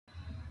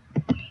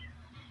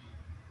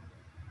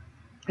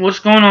What's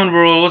going on,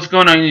 world? What's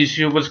going on,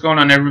 YouTube? What's going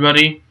on,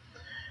 everybody?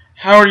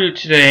 How are you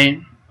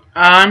today?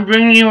 I'm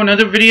bringing you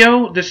another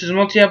video. This is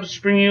Multi-Apps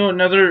bringing you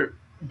another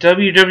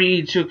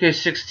WWE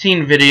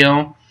 2K16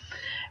 video.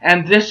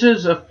 And this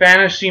is a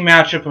fantasy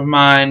matchup of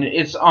mine.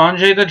 It's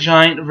Andre the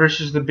Giant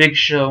versus the Big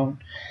Show.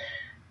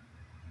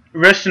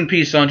 Rest in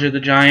peace, Andre the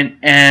Giant.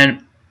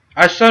 And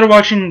I started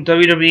watching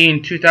WWE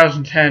in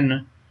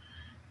 2010.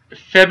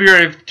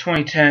 February of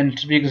 2010,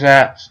 to be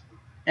exact.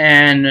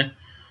 And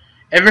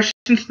ever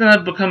since then,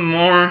 I've become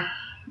more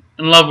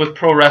in love with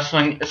pro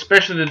wrestling,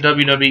 especially the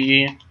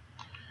WWE.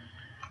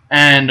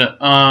 And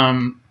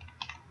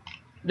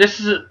this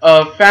is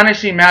a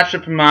fantasy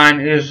matchup of mine.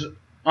 Is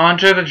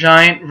Andre the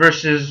Giant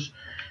versus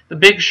the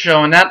Big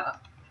Show, and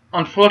that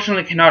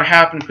unfortunately cannot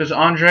happen because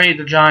Andre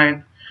the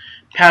Giant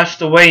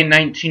passed away in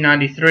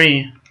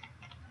 1993.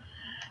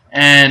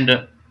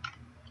 And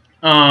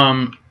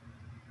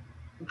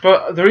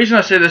but the reason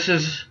I say this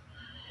is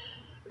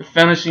a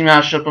fantasy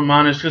matchup of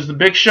mine is because the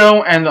Big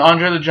Show and the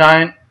Andre the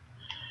Giant.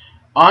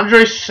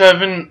 Andre's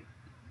 7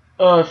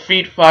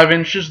 feet 5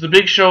 inches. The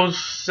Big Show's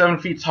 7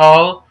 feet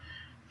tall,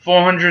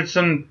 500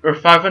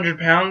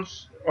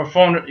 pounds, or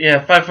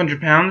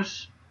 500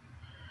 pounds,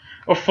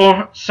 or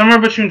somewhere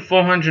between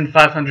 400 and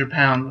 500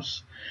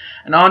 pounds.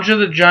 And Andre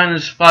the Giant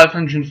is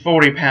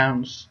 540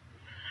 pounds.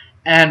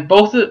 And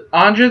both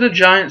Andre the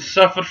Giant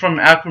suffered from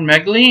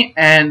acromegaly,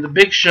 and the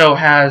Big Show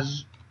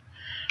has,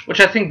 which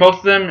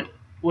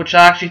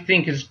I actually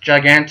think is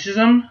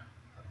gigantism.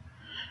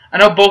 I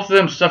know both of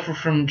them suffer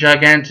from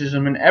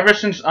gigantism, and ever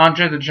since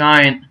Andre the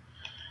Giant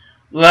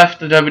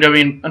left the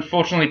WWE and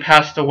unfortunately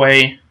passed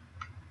away,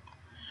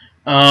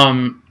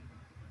 the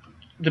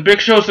Big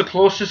Show is the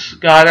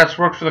closest guy that's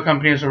worked for the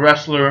company as a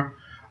wrestler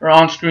or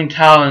on-screen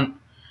talent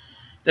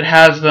that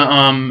has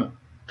the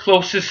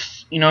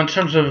closest, in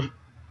terms of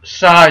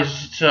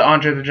size to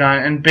Andre the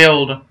Giant and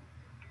build.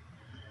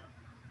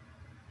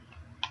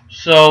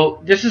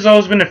 So this has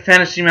always been a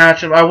fantasy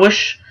matchup. I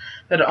wish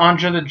that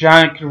Andre the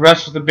Giant could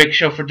wrestle the Big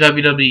Show for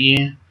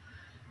WWE.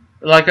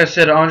 But like I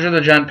said, Andre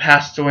the Giant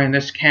passed away and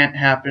this can't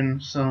happen.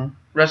 So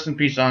rest in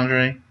peace,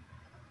 Andre.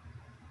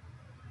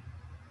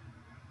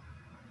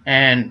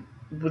 And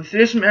with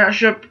this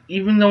matchup,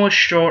 even though it's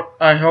short,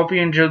 I hope you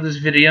enjoyed this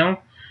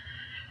video.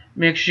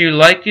 Make sure you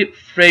like it,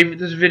 favorite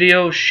this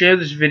video, share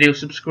this video,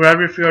 subscribe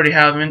if you already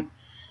haven't,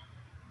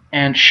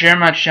 and share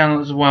my channel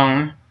as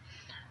well.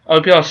 I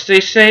hope you all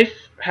stay safe.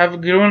 Have a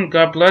good one.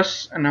 God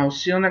bless. And I will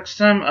see you next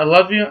time. I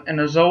love you. And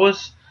as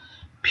always,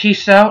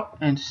 peace out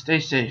and stay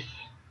safe.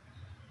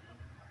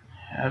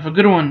 Have a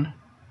good one.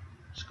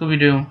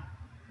 Scooby-Doo.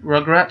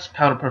 Rugrats.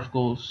 Powderpuff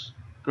Girls.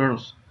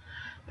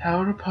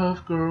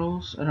 Powderpuff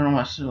Girls. I don't know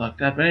why I said it like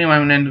that. But anyway,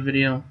 I'm going to end the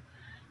video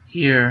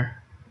here.